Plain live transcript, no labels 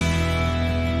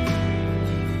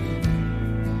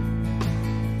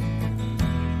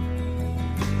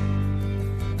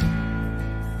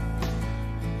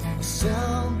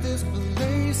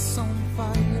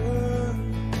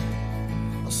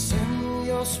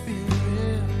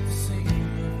Spirit,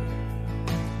 Savior,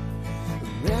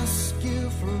 rescue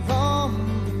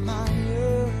from the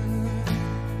mire.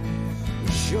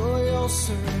 Show your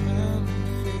servant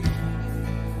favor.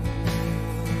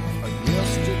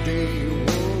 Yesterday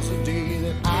was a day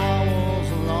that I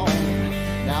was alone.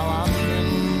 Now I'm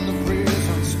in the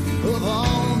presence of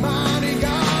Almighty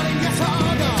God. And yes,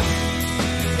 our God,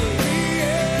 He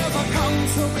is a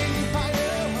consuming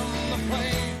fire on the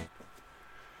flame.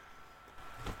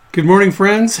 Good morning,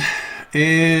 friends,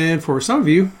 and for some of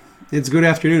you, it's good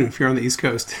afternoon if you're on the East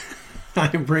Coast.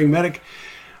 I'm Praying Medic.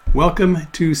 Welcome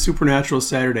to Supernatural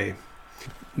Saturday.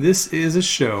 This is a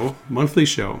show, monthly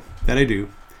show, that I do.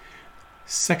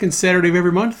 Second Saturday of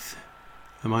every month.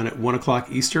 I'm on at 1 o'clock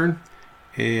Eastern,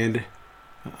 and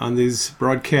on these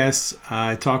broadcasts,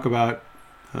 I talk about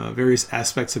various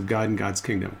aspects of God and God's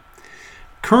kingdom.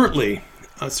 Currently,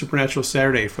 Supernatural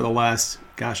Saturday for the last,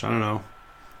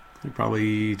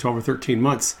 probably 12 or 13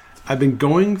 months, I've been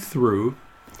going through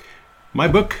my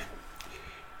book,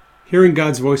 Hearing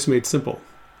God's Voice Made Simple.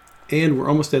 And we're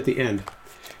almost at the end,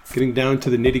 getting down to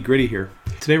the nitty-gritty here.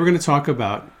 Today we're going to talk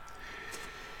about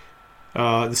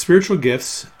the spiritual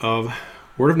gifts of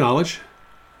word of knowledge,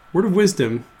 word of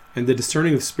wisdom, and the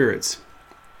discerning of spirits.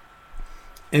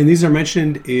 And these are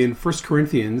mentioned in 1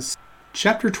 Corinthians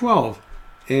chapter 12.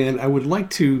 And I would like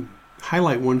to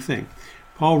highlight one thing.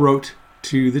 Paul wrote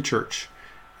to the church,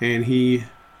 and he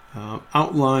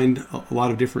outlined a lot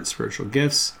of different spiritual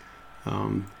gifts,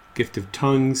 gift of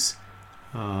tongues,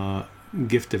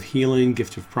 gift of healing,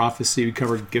 gift of prophecy. We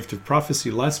covered gift of prophecy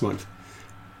last month.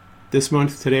 This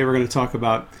month, today, we're going to talk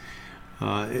about,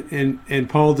 and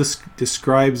Paul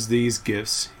describes these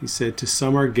gifts. He said, to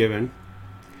some are given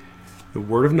the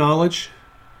word of knowledge,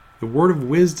 the word of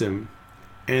wisdom,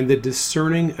 and the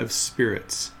discerning of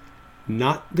spirits.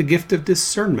 Not the gift of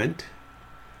discernment,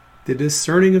 the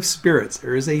discerning of spirits.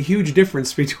 There is a huge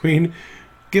difference between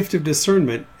gift of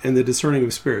discernment and the discerning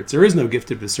of spirits. There is no gift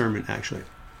of discernment, actually,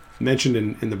 mentioned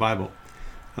in the Bible.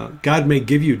 God may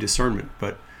give you discernment,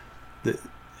 but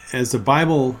as the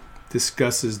Bible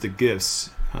discusses the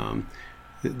gifts,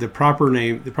 the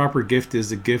proper gift is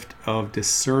the gift of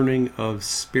discerning of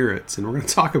spirits. And we're going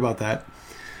to talk about that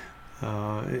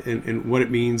and what it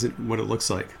means and what it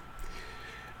looks like.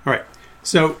 All right,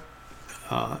 so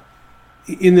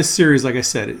in this series, like I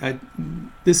said,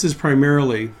 this is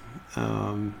primarily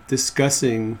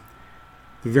discussing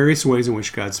the various ways in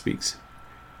which God speaks.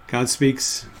 God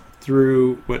speaks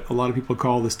through what a lot of people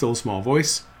call the still small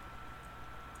voice,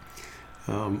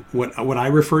 what I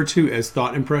refer to as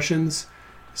thought impressions.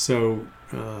 So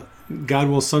God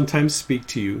will sometimes speak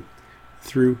to you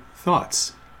through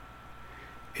thoughts.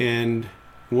 And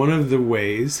one of the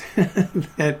ways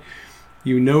that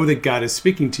you know that God is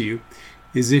speaking to you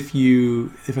is if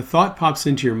a thought pops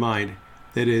into your mind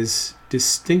that is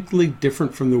distinctly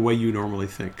different from the way you normally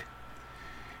think.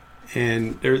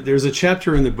 And there's a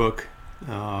chapter in the book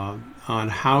on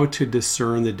how to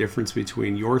discern the difference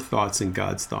between your thoughts and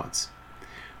God's thoughts.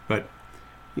 But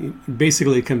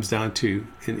basically it comes down to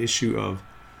an issue of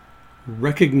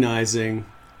recognizing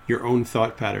your own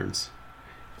thought patterns,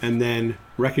 and then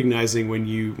recognizing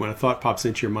when a thought pops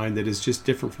into your mind that is just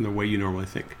different from the way you normally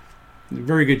think.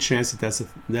 Very good chance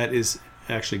that is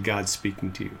actually God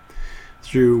speaking to you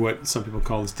through what some people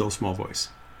call the still small voice.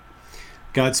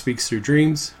 God speaks through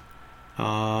dreams.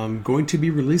 I'm going to be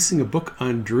releasing a book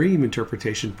on dream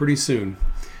interpretation pretty soon.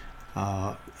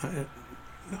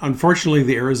 Unfortunately,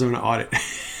 the Arizona audit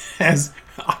has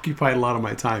occupied a lot of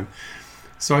my time,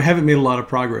 so I haven't made a lot of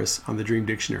progress on the dream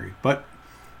dictionary, but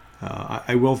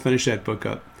I will finish that book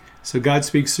up. So God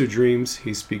speaks through dreams.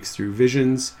 He speaks through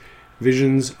visions.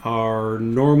 Visions are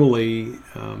normally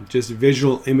just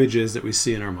visual images that we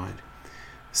see in our mind.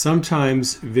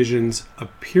 Sometimes visions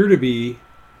appear to be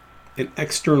an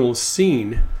external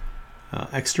scene,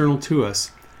 external to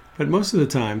us, but most of the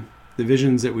time, the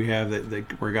visions that we have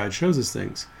where God shows us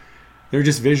things, they're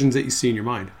just visions that you see in your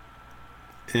mind.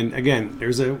 And again,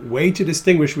 there's a way to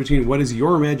distinguish between what is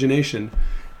your imagination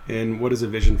and what is a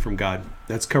vision from God.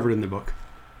 That's covered in the book.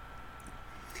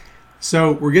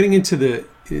 So we're getting into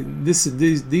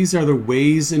these are the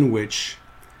ways in which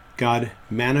God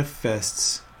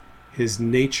manifests his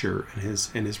nature and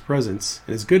his presence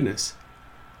and his goodness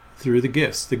through the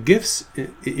gifts. The gifts,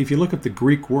 if you look up the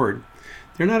Greek word,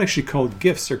 they're not actually called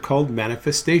gifts, they're called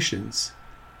manifestations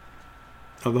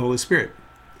of the Holy Spirit.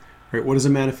 Right? What is a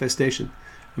manifestation?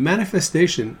 A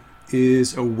manifestation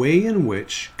is a way in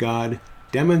which God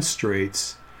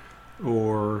demonstrates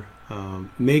or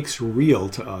makes real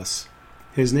to us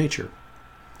his nature.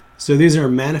 So these are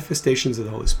manifestations of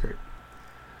the Holy Spirit.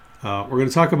 We're going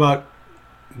to talk about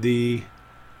the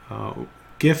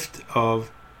gift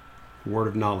of word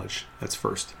of knowledge. That's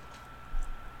first.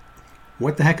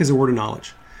 What the heck is a word of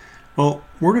knowledge? Well,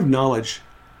 word of knowledge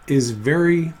is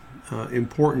very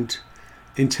important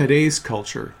in today's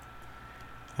culture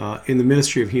in the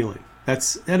ministry of healing.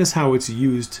 That is how it's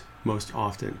used most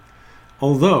often.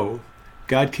 Although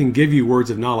God can give you words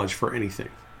of knowledge for anything.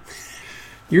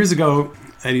 Years ago,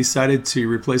 I decided to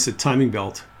replace a timing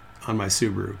belt on my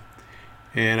Subaru.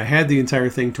 And I had the entire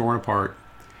thing torn apart.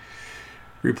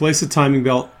 Replaced the timing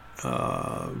belt,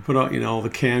 put out,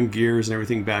 the cam gears and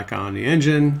everything back on the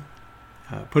engine,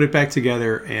 put it back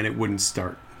together, and it wouldn't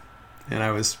start. And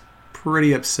I was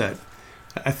pretty upset.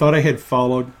 I thought I had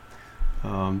followed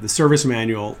the service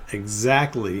manual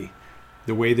exactly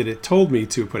the way that it told me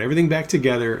to put everything back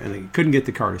together, and I couldn't get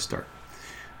the car to start.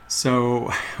 So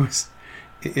I was,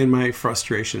 in my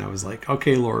frustration, I was like,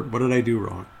 okay, Lord, what did I do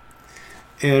wrong?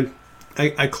 And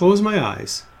I closed my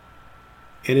eyes,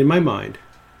 and in my mind,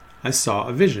 I saw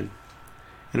a vision.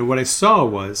 And what I saw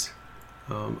was,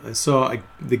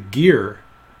 the gear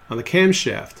on the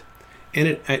camshaft,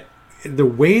 and the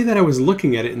way that I was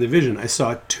looking at it in the vision, I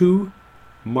saw 2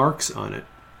 marks on it.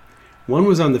 One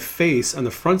was on the face, on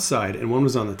the front side, and one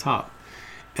was on the top.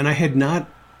 And I had not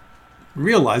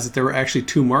realized that there were actually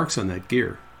 2 marks on that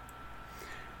gear.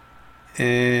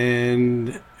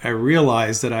 And I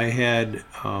realized that I had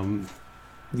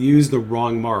used the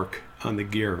wrong mark on the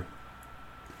gear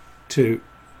to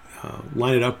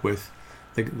line it up with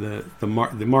the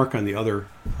mark on the other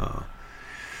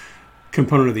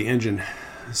component of the engine.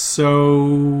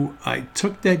 So I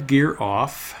took that gear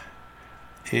off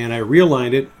and I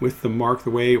realigned it with the mark the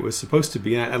way it was supposed to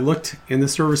be. And I looked in the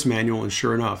service manual, and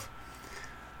sure enough,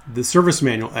 the service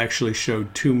manual actually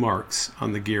showed 2 marks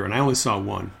on the gear, and I only saw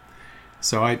 1.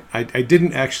 So I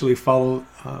didn't actually follow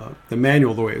the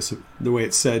manual the way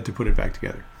it said to put it back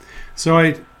together. So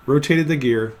I rotated the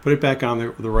gear, put it back on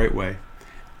the right way,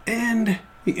 and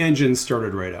the engine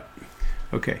started right up.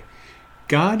 Okay,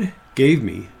 God gave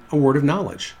me a word of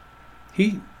knowledge.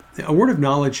 A word of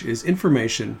knowledge is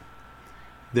information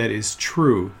that is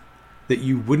true that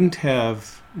you wouldn't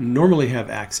normally have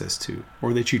access to,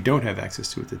 or that you don't have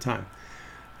access to at the time.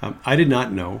 I did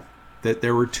not know that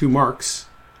there were 2 marks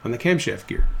on the camshaft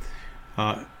gear.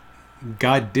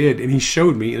 God did, and he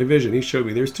showed me in a vision. He showed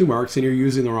me there's 2 marks and you're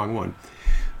using the wrong one.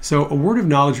 So a word of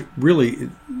knowledge, really,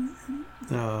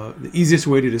 the easiest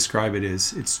way to describe it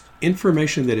is it's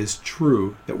information that is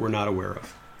true that we're not aware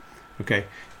of. Okay,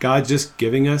 God's just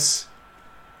giving us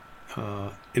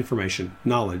information,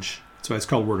 knowledge. So it's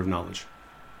called word of knowledge.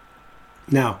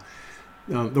 Now,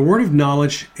 the word of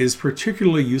knowledge is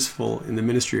particularly useful in the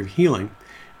ministry of healing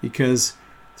because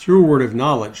through a word of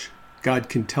knowledge, God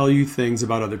can tell you things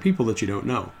about other people that you don't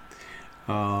know.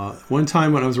 One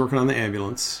time when I was working on the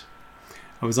ambulance,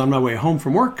 I was on my way home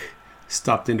from work,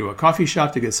 stopped into a coffee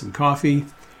shop to get some coffee.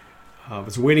 I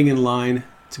was waiting in line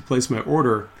to place my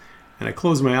order, and I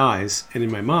closed my eyes, and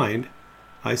in my mind,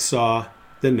 I saw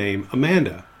the name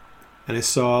Amanda. And I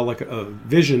saw like a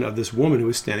vision of this woman who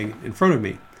was standing in front of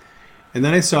me. And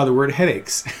then I saw the word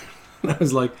headaches. And I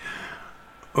was like,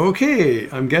 okay,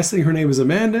 I'm guessing her name is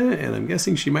Amanda, and I'm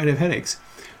guessing she might have headaches.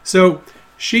 So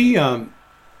she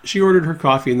ordered her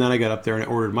coffee, and then I got up there and I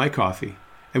ordered my coffee.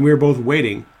 And we were both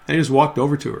waiting. And I just walked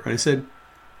over to her, and I said,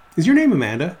 is your name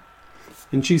Amanda?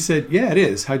 And she said, yeah, it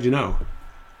is. How'd you know?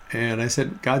 And I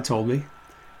said, God told me.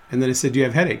 And then I said, do you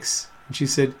have headaches? And she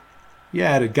said,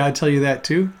 yeah, did God tell you that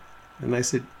too? And I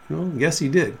said, well, yes, he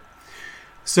did.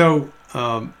 So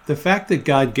the fact that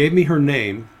God gave me her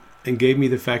name and gave me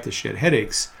the fact that she had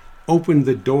headaches opened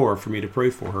the door for me to pray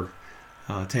for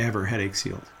her, to have her headaches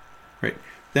healed. Right?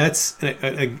 That's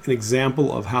an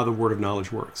example of how the word of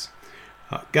knowledge works.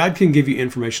 God can give you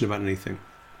information about anything.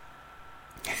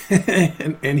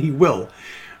 and he will.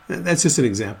 That's just an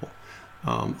example.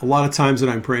 A lot of times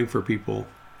when I'm praying for people,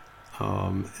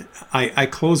 I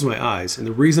close my eyes. And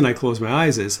the reason I close my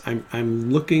eyes is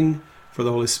I'm looking for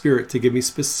the Holy Spirit to give me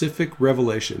specific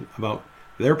revelation about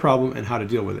their problem and how to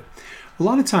deal with it. A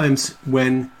lot of times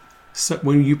when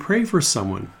you pray for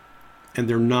someone and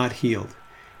they're not healed,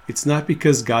 it's not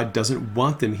because God doesn't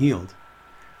want them healed.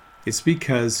 It's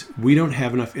because we don't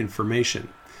have enough information.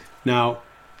 Now,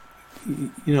 we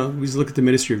just look at the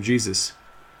ministry of Jesus.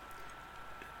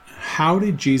 How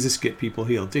did Jesus get people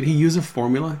healed? Did he use a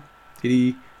formula? Did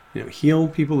he heal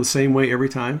people the same way every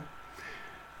time?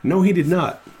 No, he did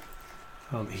not.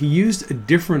 He used a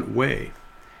different way.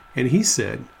 And he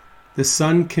said, the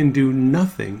Son can do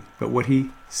nothing but what he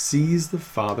sees the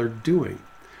Father doing.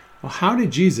 Well, how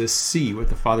did Jesus see what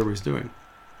the Father was doing?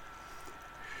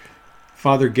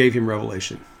 Father gave him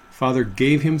revelation. Father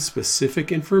gave him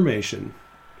specific information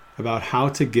about how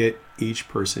to get each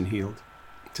person healed.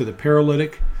 To the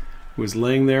paralytic who was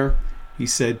laying there, he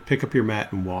said, pick up your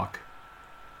mat and walk.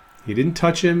 He didn't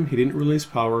touch him. He didn't release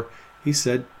power. He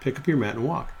said, pick up your mat and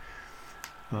walk.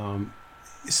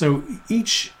 So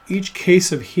each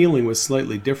case of healing was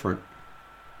slightly different.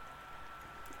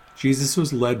 Jesus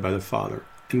was led by the Father,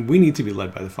 and we need to be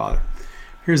led by the Father.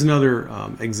 Here's another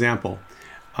example.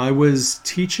 I was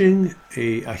teaching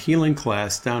a healing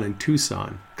class down in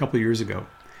Tucson a couple of years ago,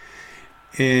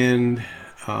 and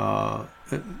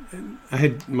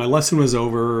my lesson was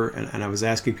over, and I was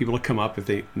asking people to come up if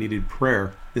they needed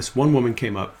prayer. This one woman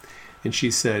came up, and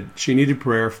she said she needed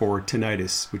prayer for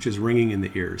tinnitus, which is ringing in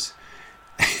the ears.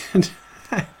 And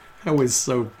I was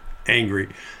so angry.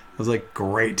 I was like,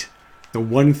 great. The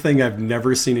one thing I've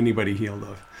never seen anybody healed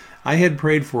of. I had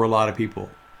prayed for a lot of people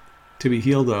to be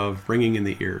healed of ringing in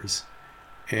the ears,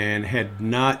 and had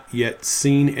not yet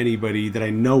seen anybody that I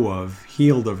know of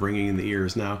healed of ringing in the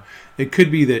ears. Now, it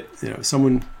could be that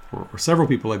someone or several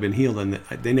people have been healed and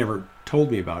that they never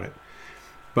told me about it,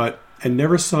 but I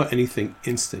never saw anything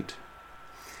instant.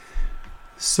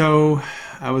 So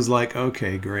I was like,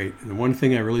 okay, great. And the one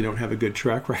thing I really don't have a good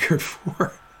track record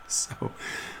for. So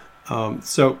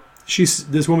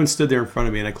this woman stood there in front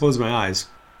of me, and I closed my eyes,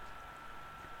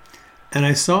 and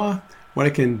I saw what I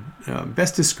can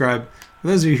best describe. For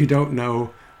those of you who don't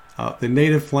know the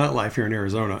native plant life here in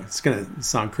Arizona, it's going to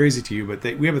sound crazy to you, but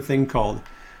we have a thing called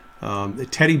the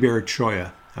teddy bear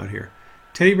cholla out here.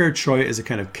 Teddy bear cholla is a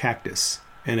kind of cactus,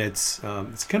 and it's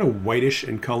kind of whitish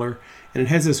in color, and it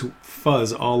has this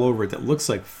fuzz all over it that looks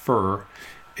like fur,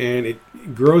 and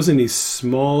it grows in these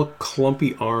small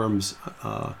clumpy arms.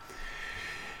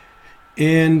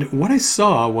 And what I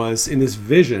saw was, in this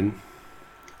vision,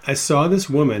 I saw this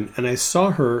woman, and I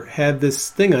saw her had this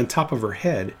thing on top of her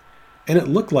head, and it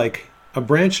looked like a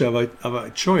branch of a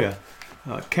cholla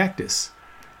cactus.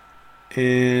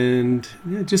 And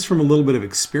just from a little bit of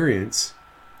experience,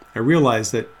 I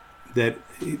realized that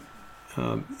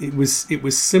it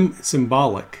was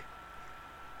symbolic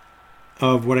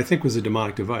of what I think was a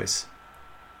demonic device.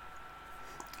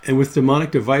 And with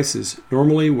demonic devices,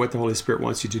 normally what the Holy Spirit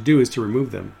wants you to do is to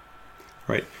remove them,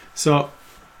 right? So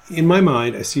in my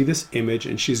mind, I see this image,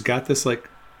 and she's got this like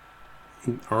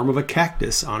arm of a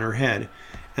cactus on her head.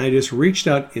 And I just reached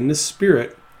out in the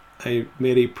spirit. I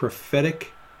made a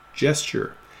prophetic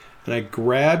gesture, and I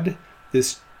grabbed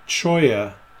this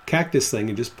cholla cactus thing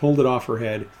and just pulled it off her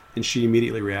head, and she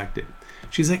immediately reacted.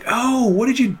 She's like, oh, what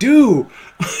did you do?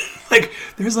 Like,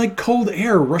 there's like cold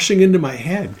air rushing into my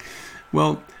head.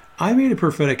 Well, I made a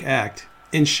prophetic act,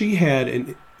 and she had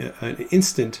an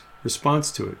instant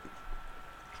response to it.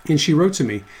 And she wrote to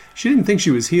me. She didn't think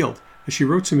she was healed. But she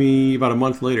wrote to me about a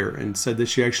month later and said that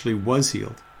she actually was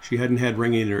healed. She hadn't had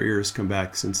ringing in her ears come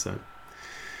back since then.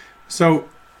 So,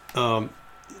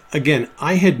 again,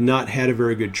 I had not had a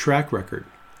very good track record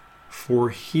for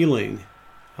healing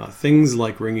things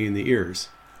like ringing in the ears.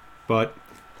 But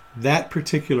that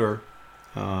particular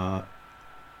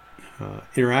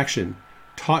interaction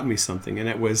taught me something, and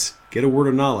it was get a word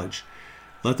of knowledge.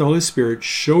 Let the Holy Spirit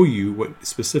show you what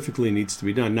specifically needs to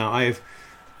be done. Now, I have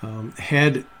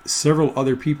had several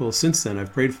other people since then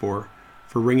I've prayed for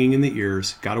ringing in the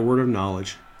ears, got a word of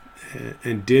knowledge,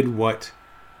 and did what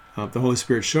the Holy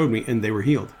Spirit showed me, and they were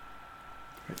healed.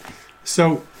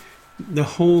 So the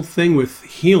whole thing with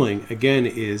healing, again,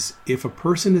 is if a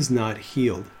person is not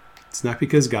healed, it's not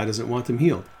because God doesn't want them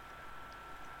healed.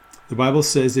 The Bible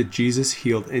says that Jesus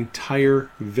healed entire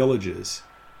villages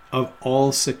of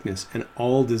all sickness and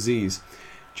all disease.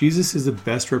 Jesus is the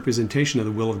best representation of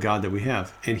the will of God that we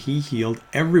have, and he healed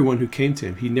everyone who came to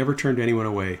him. He never turned anyone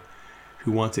away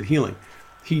who wanted healing.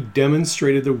 He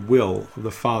demonstrated the will of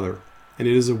the Father, and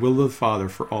it is the will of the Father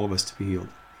for all of us to be healed.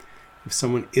 If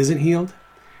someone isn't healed,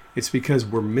 it's because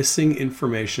we're missing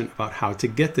information about how to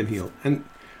get them healed. And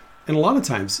a lot of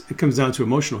times it comes down to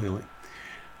emotional healing.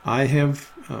 I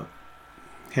have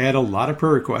had a lot of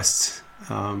prayer requests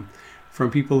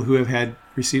from people who have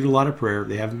received a lot of prayer.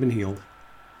 They haven't been healed.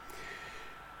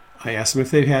 I asked them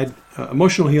if they've had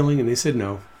emotional healing, and they said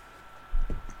no.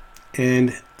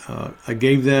 And I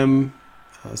gave them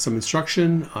some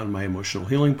instruction on my emotional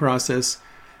healing process.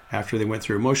 After they went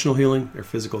through emotional healing, their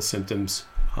physical symptoms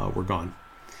were gone.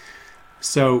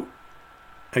 So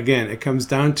again, it comes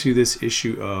down to this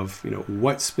issue of,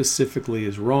 what specifically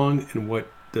is wrong, and what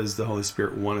does the Holy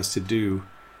Spirit want us to do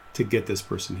to get this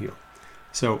person healed.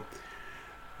 So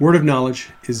word of knowledge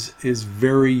is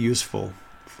very useful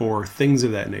for things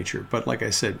of that nature. But like I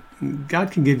said,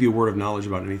 God can give you a word of knowledge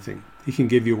about anything. He can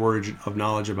give you a word of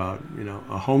knowledge about,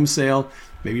 a home sale.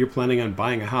 Maybe you're planning on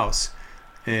buying a house,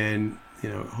 and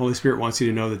Holy Spirit wants you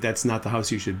to know that that's not the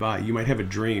house you should buy. You might have a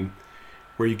dream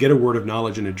where you get a word of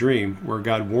knowledge in a dream where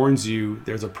God warns you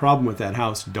there's a problem with that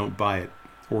house, don't buy it,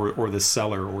 or the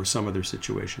seller, or some other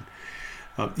situation.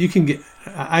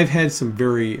 I've had some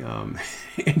very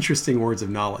interesting words of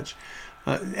knowledge.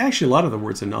 Actually, a lot of the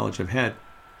words of knowledge I've had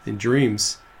in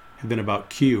dreams have been about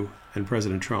Q and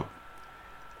President Trump.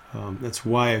 That's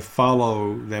why I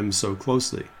follow them so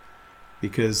closely,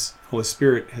 because Holy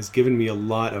Spirit has given me a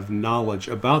lot of knowledge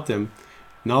about them,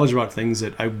 knowledge about things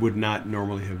that I would not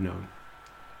normally have known.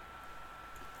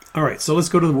 All right, so let's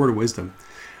go to the word of wisdom.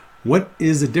 What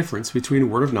is the difference between a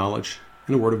word of knowledge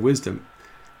and a word of wisdom?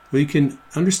 Well, you can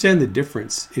understand the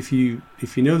difference if you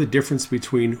know the difference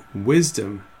between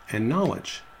wisdom and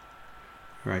knowledge.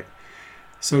 All right.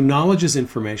 So knowledge is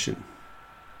information.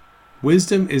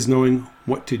 Wisdom is knowing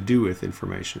what to do with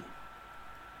information.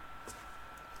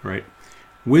 Right?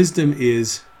 Wisdom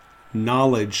is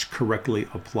knowledge correctly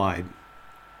applied.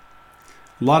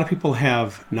 A lot of people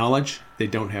have knowledge, they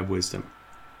don't have wisdom.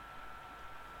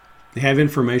 They have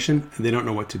information, and they don't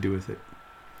know what to do with it.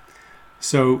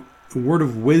 So the word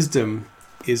of wisdom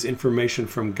is information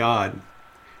from God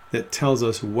that tells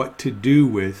us what to do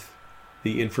with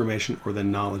the information or the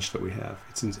knowledge that we have.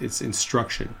 It's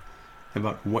instruction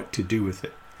about what to do with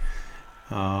it.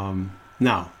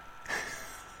 Now,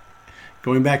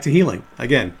 going back to healing,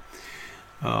 again,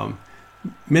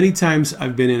 many times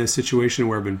I've been in a situation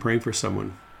where I've been praying for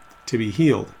someone to be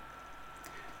healed,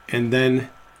 and then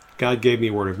God gave me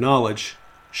a word of knowledge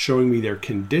showing me their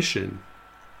condition.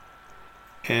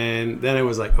 And then I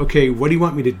was like, okay, what do you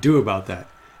want me to do about that?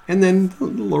 And then the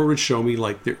Lord would show me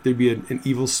like there'd be an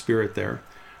evil spirit there,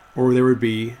 or there would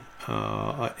be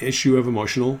an issue of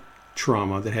emotional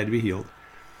trauma that had to be healed.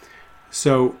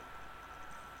 So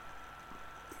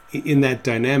in that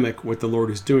dynamic, what the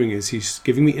Lord is doing is he's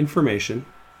giving me information.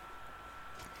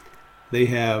 They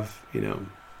have,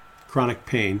 chronic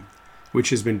pain,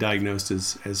 which has been diagnosed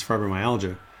as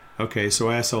fibromyalgia. Okay, so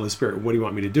I asked the Holy Spirit, what do you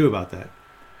want me to do about that?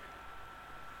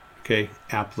 Okay,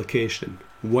 application.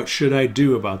 What should I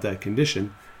do about that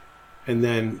condition? And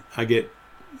then I get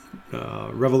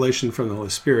revelation from the Holy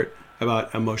Spirit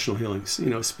about emotional healing.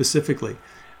 Specifically,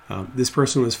 this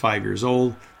person was 5 years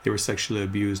old. They were sexually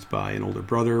abused by an older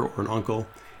brother or an uncle.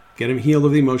 Get them healed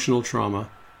of the emotional trauma.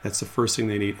 That's the first thing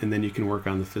they need. And then you can work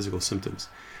on the physical symptoms.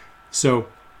 So,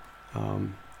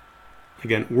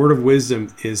 again, word of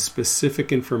wisdom is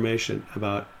specific information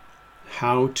about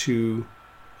how to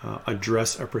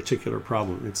address a particular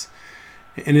problem.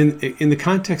 And in the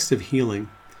context of healing,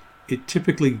 it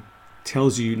typically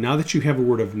tells you, now that you have a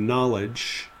word of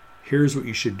knowledge, here's what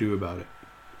you should do about it.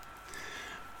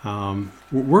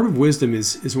 Word of wisdom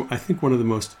is I think one of the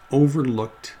most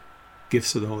overlooked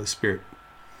gifts of the Holy Spirit.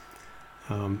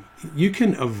 You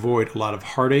can avoid a lot of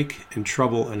heartache and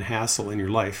trouble and hassle in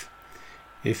your life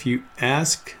if you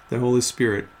ask the Holy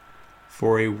Spirit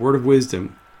for a word of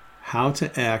wisdom, how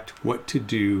to act, what to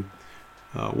do,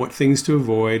 what things to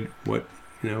avoid, what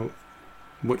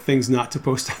things not to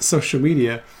post on social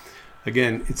media.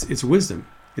 Again, it's wisdom.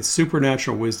 It's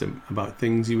supernatural wisdom about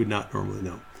things you would not normally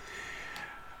know.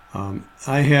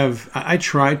 I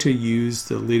try to use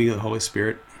the leading of the Holy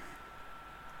Spirit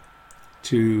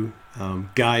to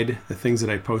guide the things that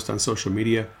I post on social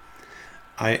media.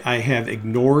 I have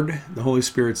ignored the Holy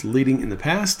Spirit's leading in the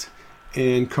past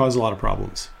and caused a lot of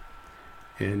problems.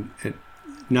 And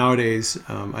nowadays,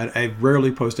 I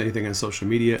rarely post anything on social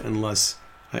media unless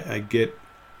I get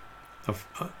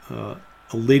a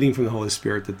leading from the Holy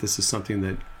Spirit that this is something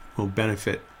that will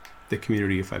benefit the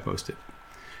community if I post it.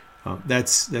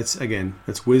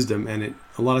 That's wisdom, and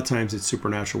a lot of times it's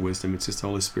supernatural wisdom. It's just the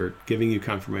Holy Spirit giving you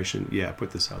confirmation. Yeah,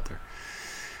 put this out there.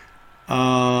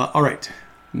 All right,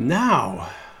 now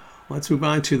let's move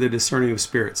on to the discerning of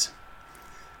spirits.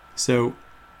 So,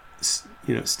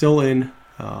 still in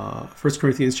 1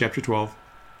 Corinthians chapter 12,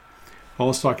 Paul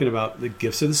is talking about the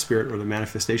gifts of the Spirit or the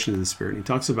manifestation of the Spirit. And he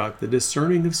talks about the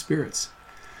discerning of spirits.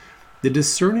 The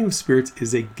discerning of spirits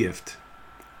is a gift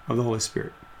of the Holy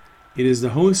Spirit. It is the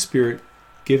Holy Spirit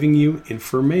giving you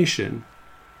information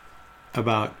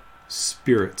about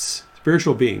spirits,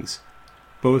 spiritual beings,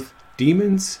 both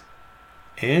demons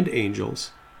and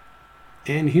angels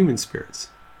and human spirits.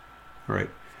 All right.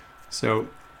 So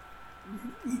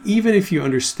even if you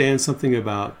understand something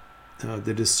about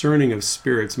the discerning of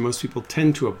spirits, most people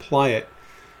tend to apply it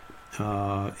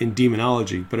in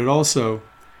demonology, but it also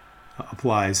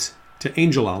applies to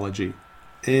angelology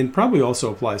and probably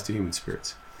also applies to human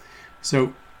spirits.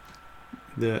 So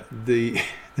the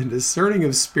discerning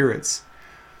of spirits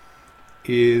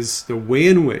is the way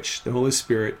in which the Holy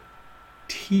Spirit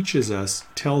teaches us,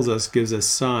 tells us, gives us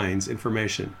signs,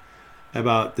 information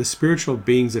about the spiritual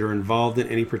beings that are involved in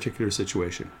any particular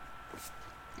situation.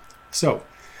 So,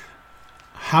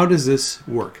 how does this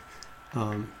work?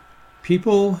 We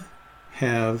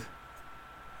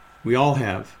all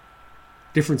have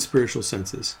different spiritual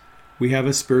senses. We have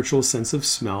a spiritual sense of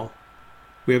smell.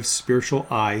 We have spiritual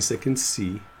eyes that can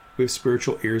see. We have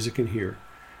spiritual ears that can hear.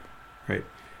 Right?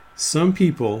 Some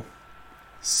people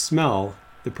smell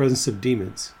the presence of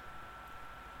demons.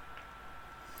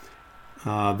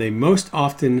 They most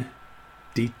often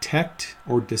detect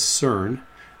or discern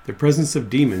the presence of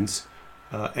demons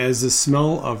as the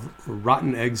smell of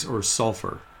rotten eggs or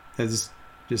sulfur. That's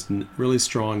just really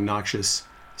strong, noxious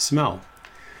smell.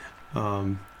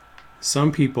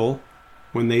 Some people,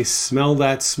 when they smell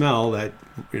that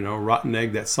rotten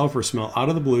egg, that sulfur smell out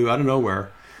of the blue, out of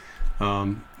nowhere,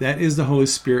 that is the Holy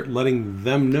Spirit letting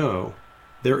them know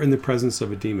they're in the presence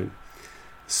of a demon.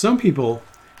 Some people,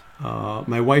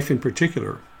 my wife in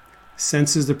particular,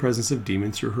 senses the presence of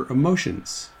demons through her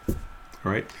emotions.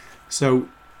 All right, so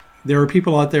there are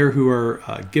people out there who are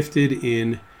gifted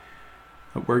in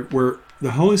where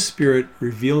the Holy Spirit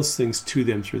reveals things to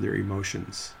them through their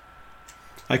emotions.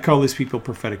 I call these people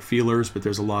prophetic feelers, but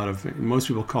most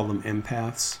people call them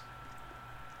empaths.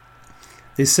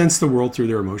 They sense the world through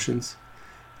their emotions.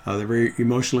 They're very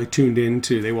emotionally tuned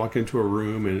into. They walk into a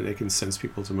room and they can sense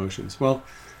people's emotions. Well,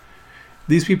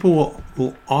 these people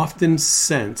will often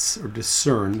sense or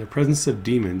discern the presence of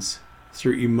demons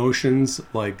through emotions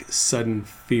like sudden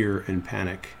fear and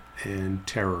panic and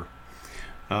terror.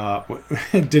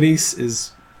 Denise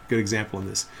is a good example of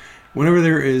this. Whenever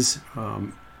there is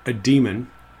a demon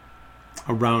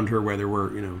around her, whether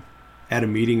we're at a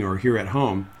meeting or here at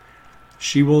home,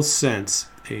 she will sense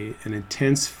an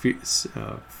intense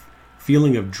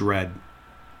feeling of dread.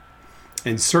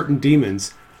 And certain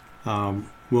demons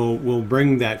will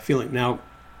bring that feeling. Now,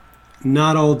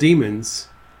 not all demons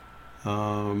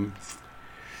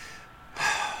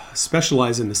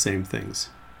specialize in the same things.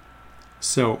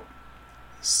 So,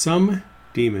 some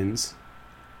demons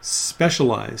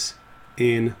specialize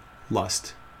in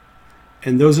lust.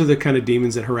 And those are the kind of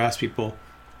demons that harass people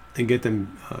and get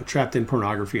them trapped in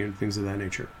pornography and things of that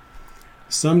nature.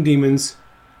 Some demons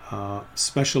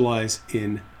specialize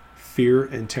in fear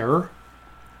and terror.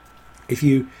 If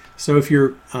you're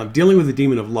dealing with a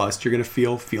demon of lust, you're going to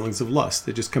feel feelings of lust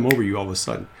that just come over you all of a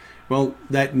sudden. Well,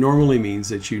 that normally means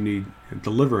that you need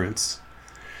deliverance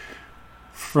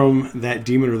from that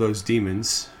demon or those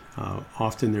demons.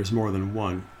 Often there's more than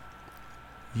one.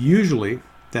 Usually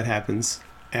that happens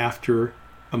after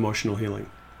emotional healing.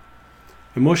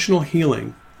 Emotional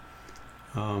healing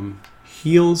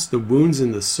heals the wounds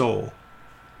in the soul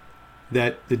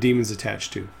that the demon's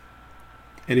attached to.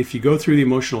 And if you go through the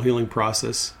emotional healing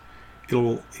process,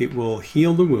 it will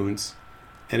heal the wounds,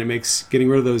 and it makes getting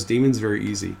rid of those demons very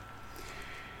easy.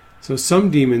 So some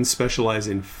demons specialize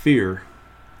in fear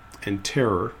and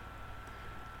terror.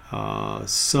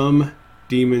 Some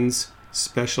demons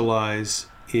specialize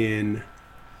in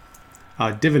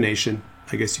divination,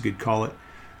 I guess you could call it.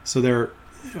 So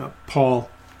Paul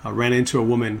ran into a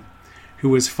woman who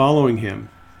was following him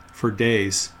for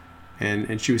days,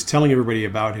 and she was telling everybody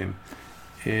about him.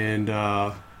 And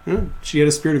she had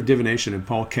a spirit of divination, and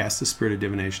Paul cast the spirit of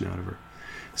divination out of her.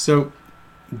 So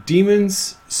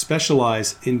demons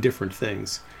specialize in different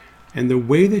things. And the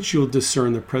way that you'll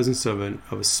discern the presence of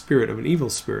a spirit, of an evil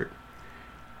spirit,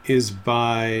 is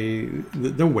by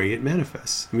the way it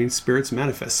manifests. I mean, spirits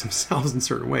manifest themselves in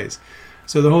certain ways.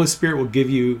 So the Holy Spirit will give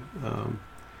you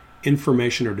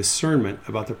information or discernment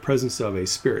about the presence of a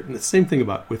spirit. And the same thing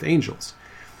with angels.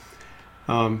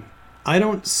 I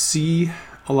don't see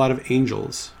a lot of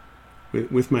angels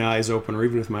with my eyes open or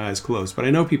even with my eyes closed, but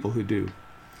I know people who do.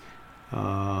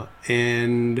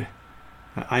 And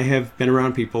I have been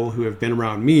around people who have been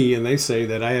around me, and they say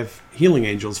that I have healing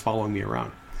angels following me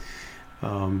around.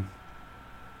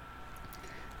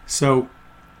 So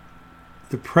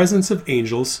the presence of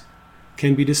angels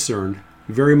can be discerned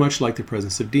very much like the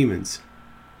presence of demons.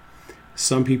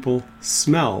 Some people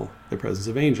smell the presence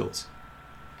of angels.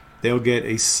 They'll get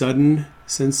a sudden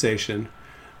sensation,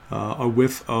 a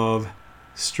whiff of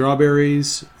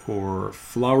strawberries or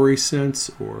flowery scents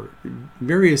or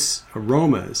various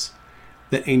aromas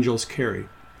that angels carry.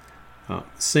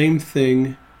 Same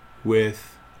thing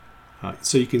with,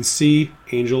 so you can see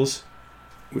angels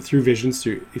through visions,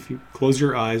 if you close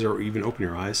your eyes or even open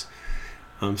your eyes.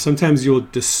 Sometimes you'll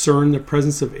discern the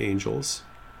presence of angels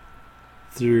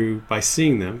by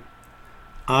seeing them.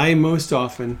 I most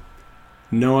often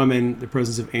know I'm in the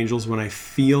presence of angels when I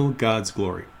feel God's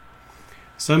glory.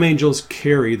 Some angels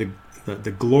carry the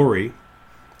glory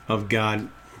of God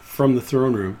from the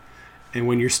throne room. And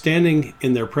when you're standing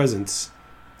in their presence,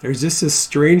 there's just this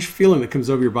strange feeling that comes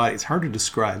over your body. It's hard to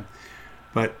describe,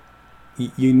 but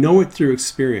you know it through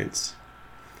experience,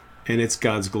 and it's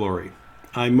God's glory.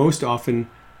 I most often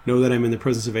know that I'm in the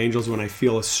presence of angels when I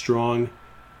feel a strong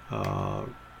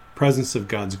presence of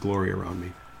God's glory around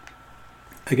me.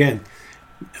 Again,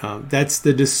 that's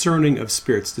the discerning of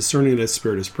spirits, discerning that a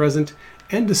spirit is present,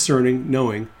 and discerning,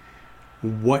 knowing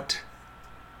what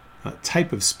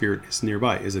type of spirit is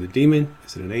nearby. Is it a demon?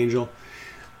 Is it an angel?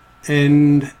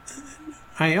 And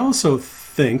I also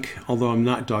think, although I'm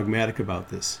not dogmatic about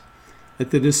this,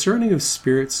 that the discerning of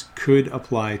spirits could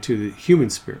apply to the human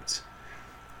spirits.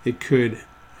 It could,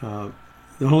 the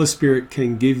Holy Spirit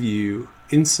can give you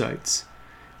insights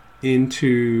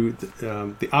into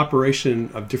the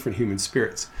operation of different human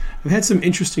spirits. I've had some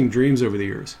interesting dreams over the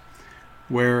years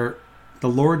where the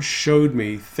Lord showed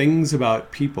me things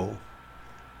about people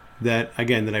that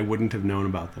I wouldn't have known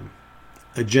about them.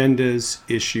 Agendas,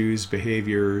 issues,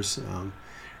 behaviors,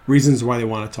 reasons why they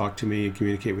want to talk to me and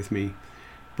communicate with me,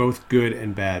 both good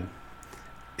and bad.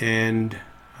 And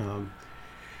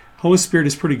Holy Spirit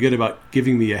is pretty good about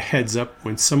giving me a heads up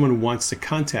when someone wants to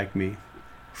contact me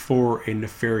for a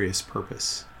nefarious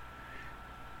purpose.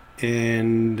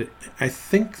 And I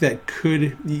think that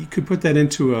you could put that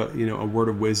into a word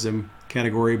of wisdom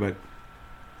category, but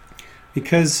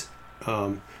because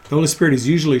the Holy Spirit is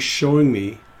usually showing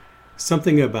me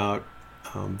something about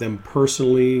them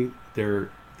personally, and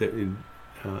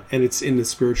it's in the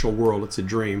spiritual world, it's a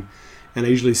dream, and I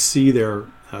usually see their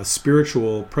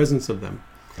spiritual presence of them.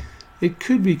 It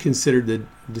could be considered the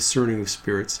discerning of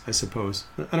spirits, I suppose.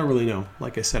 I don't really know.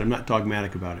 Like I said, I'm not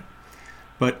dogmatic about it.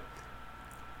 But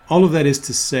all of that is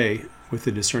to say, with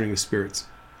the discerning of spirits,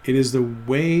 it is a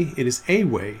way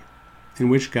in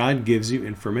which God gives you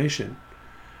information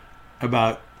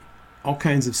about all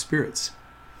kinds of spirits.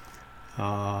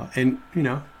 And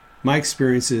my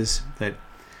experience is that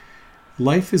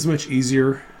life is much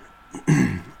easier.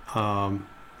 Did I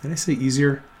say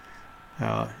easier?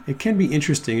 It can be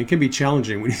interesting. It can be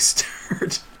challenging when you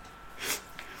start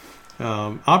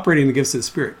operating the gifts of the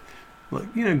Spirit.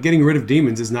 Like, getting rid of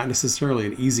demons is not necessarily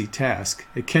an easy task.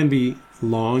 It can be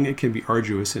long, it can be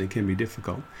arduous, and it can be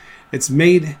difficult. It's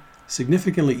made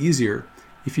significantly easier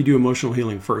if you do emotional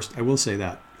healing first. I will say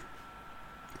that.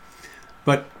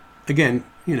 But again,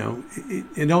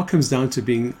 it all comes down to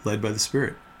being led by the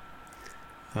Spirit.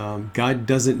 God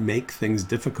doesn't make things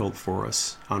difficult for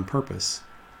us on purpose.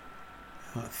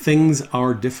 Things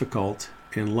are difficult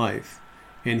in life,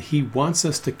 and He wants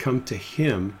us to come to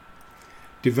Him,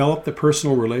 develop the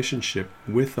personal relationship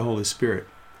with the Holy Spirit,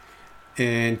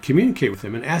 and communicate with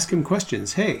Him and ask Him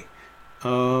questions. Hey,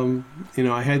 I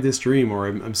had this dream, or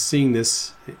I'm seeing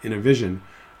this in a vision,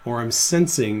 or I'm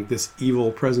sensing this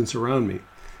evil presence around me.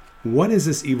 What is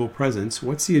this evil presence?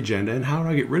 What's the agenda? And how do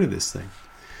I get rid of this thing?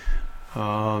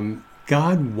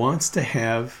 God wants to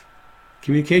have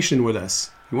communication with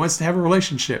us. He wants to have a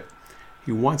relationship.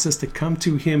 He wants us to come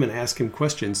to Him and ask Him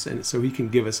questions, and so He can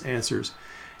give us answers.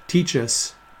 Teach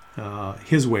us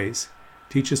His ways.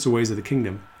 Teach us the ways of the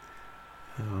kingdom.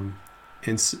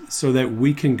 And so that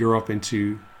we can grow up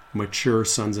into mature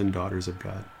sons and daughters of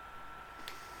God.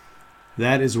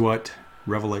 That is what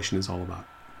Revelation is all about.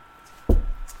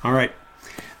 All right.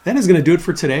 That is going to do it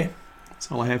for today. That's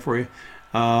all I have for you.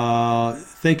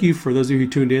 Thank you for those of you who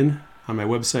tuned in on my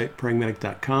website,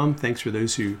 prayingmedic.com. Thanks for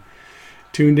those who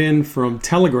tuned in from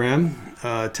Telegram.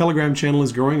 Telegram channel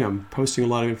is growing. I'm posting a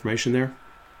lot of information there.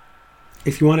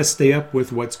 If you want to stay up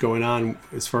with what's going on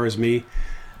as far as me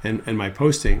and my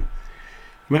posting,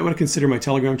 you might want to consider my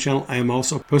Telegram channel. I am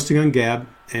also posting on Gab,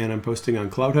 and I'm posting on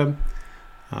CloudHub.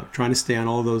 Trying to stay on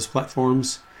all of those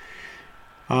platforms.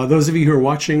 Those of you who are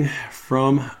watching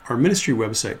from our ministry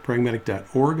website,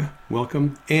 prayingmedic.org,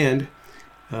 welcome. And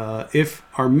if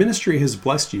our ministry has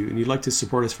blessed you and you'd like to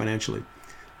support us financially,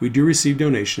 we do receive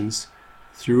donations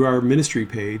through our ministry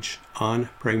page on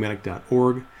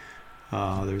prayingmedic.org.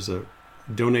 There's a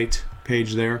donate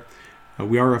page there.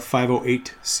 We are a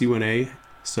 508c1a,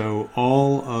 so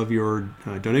all of your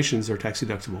donations are tax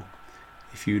deductible.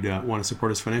 If you'd want to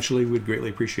support us financially, we'd greatly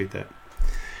appreciate that.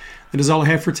 That is all I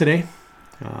have for today.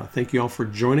 Thank you all for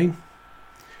joining.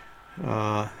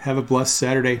 Have a blessed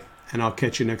Saturday, and I'll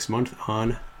catch you next month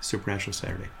on Supernatural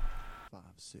Saturday. 5,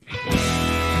 6.